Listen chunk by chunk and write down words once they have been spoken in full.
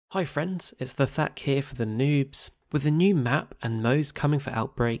Hi friends, it's the Thack here for the noobs. With the new map and modes coming for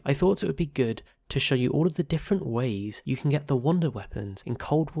Outbreak, I thought it would be good to show you all of the different ways you can get the wonder weapons in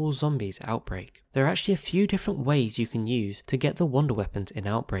Cold War Zombies Outbreak. There are actually a few different ways you can use to get the wonder weapons in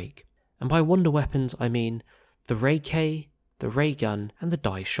Outbreak. And by wonder weapons I mean the Rai K, the ray gun and the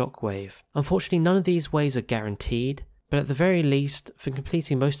D.I.E shockwave. Unfortunately none of these ways are guaranteed, but at the very least for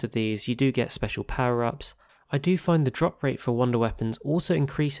completing most of these you do get special power-ups. I do find the drop rate for wonder weapons also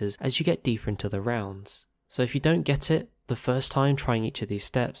increases as you get deeper into the rounds. So if you don't get it the first time trying each of these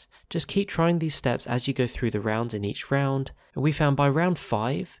steps, just keep trying these steps as you go through the rounds in each round. And we found by round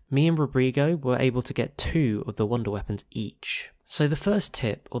 5, me and Rodrigo were able to get 2 of the wonder weapons each. So the first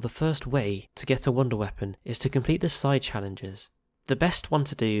tip, or the first way to get a wonder weapon, is to complete the side challenges. The best one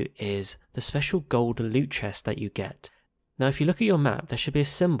to do is the special gold loot chest that you get. Now if you look at your map, there should be a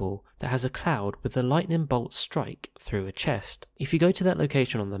symbol that has a cloud with a lightning bolt strike through a chest. If you go to that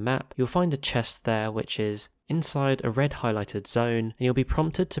location on the map, you'll find a chest there which is inside a red highlighted zone, and you'll be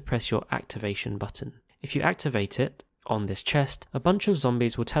prompted to press your activation button. If you activate it on this chest, a bunch of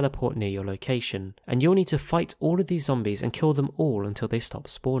zombies will teleport near your location, and you'll need to fight all of these zombies and kill them all until they stop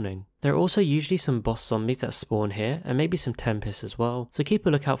spawning. There are also usually some boss zombies that spawn here, and maybe some tempests as well, so keep a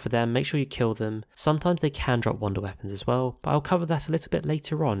lookout for them, make sure you kill them. Sometimes they can drop wonder weapons as well, but I'll cover that a little bit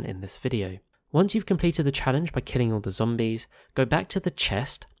later on in this video. Once you've completed the challenge by killing all the zombies, go back to the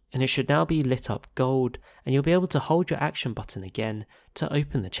chest, and it should now be lit up gold, and you'll be able to hold your action button again to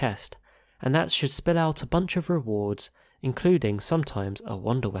open the chest. And that should spill out a bunch of rewards, including sometimes a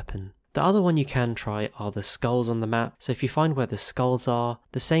wonder weapon. The other one you can try are the skulls on the map, so if you find where the skulls are,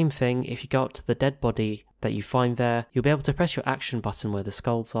 the same thing, if you go up to the dead body that you find there, you'll be able to press your action button where the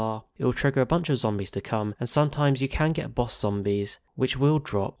skulls are. It will trigger a bunch of zombies to come, and sometimes you can get boss zombies which will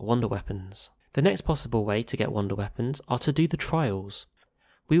drop wonder weapons. The next possible way to get wonder weapons are to do the trials.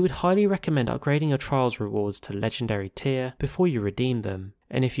 We would highly recommend upgrading your trials rewards to legendary tier before you redeem them.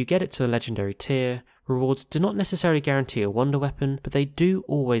 And if you get it to the legendary tier, rewards do not necessarily guarantee a wonder weapon, but they do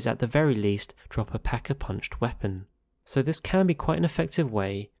always at the very least drop a pack-a-punched weapon. So this can be quite an effective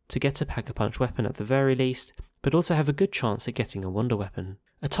way to get a pack-a-punch weapon at the very least, but also have a good chance at getting a wonder weapon.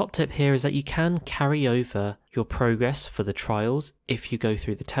 A top tip here is that you can carry over your progress for the trials. If you go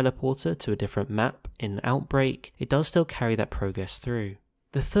through the teleporter to a different map in Outbreak, it does still carry that progress through.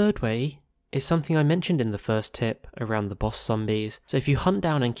 The third way is something I mentioned in the first tip around the boss zombies. So if you hunt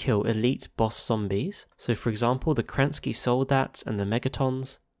down and kill elite boss zombies, so for example the Kransky Soldats and the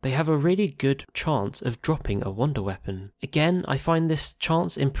Megatons, they have a really good chance of dropping a wonder weapon. Again, I find this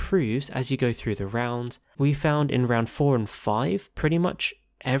chance improves as you go through the rounds. We found in round 4 and 5, pretty much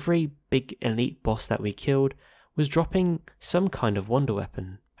every big elite boss that we killed was dropping some kind of wonder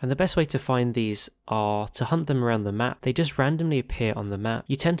weapon. And the best way to find these are to hunt them around the map. They just randomly appear on the map.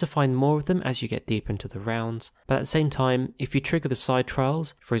 You tend to find more of them as you get deeper into the rounds, but at the same time, if you trigger the side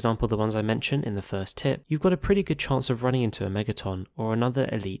trials, for example the ones I mentioned in the first tip, you've got a pretty good chance of running into a Megaton or another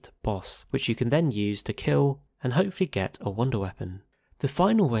elite boss, which you can then use to kill and hopefully get a wonder weapon. The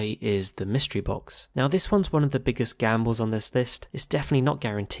final way is the mystery box. Now this one's one of the biggest gambles on this list. It's definitely not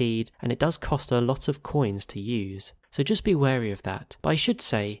guaranteed, and it does cost a lot of coins to use. So just be wary of that. But I should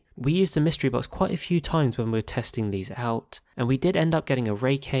say, we used the mystery box quite a few times when we were testing these out, and we did end up getting a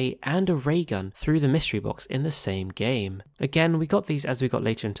Rai K and a ray gun through the mystery box in the same game. Again, we got these as we got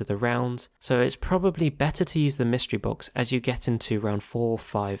later into the rounds, so it's probably better to use the mystery box as you get into round 4,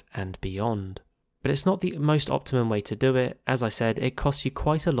 5 and beyond. But it's not the most optimum way to do it. As I said, it costs you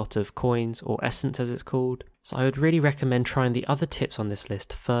quite a lot of coins, or essence as it's called. So I would really recommend trying the other tips on this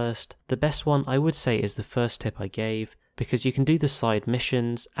list first. The best one I would say is the first tip I gave, because you can do the side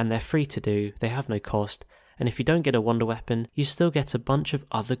missions and they're free to do, they have no cost, and if you don't get a wonder weapon, you still get a bunch of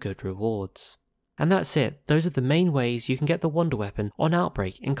other good rewards. And that's it, those are the main ways you can get the wonder weapon on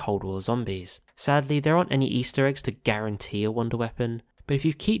Outbreak in Cold War Zombies. Sadly, there aren't any Easter eggs to guarantee a wonder weapon, but if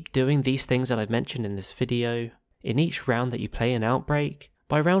you keep doing these things that I've mentioned in this video, in each round that you play in Outbreak,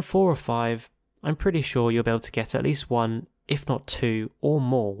 by round 4 or 5, I'm pretty sure you'll be able to get at least 1, if not 2, or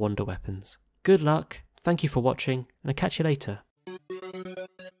more wonder weapons. Good luck, thank you for watching, and I'll catch you later.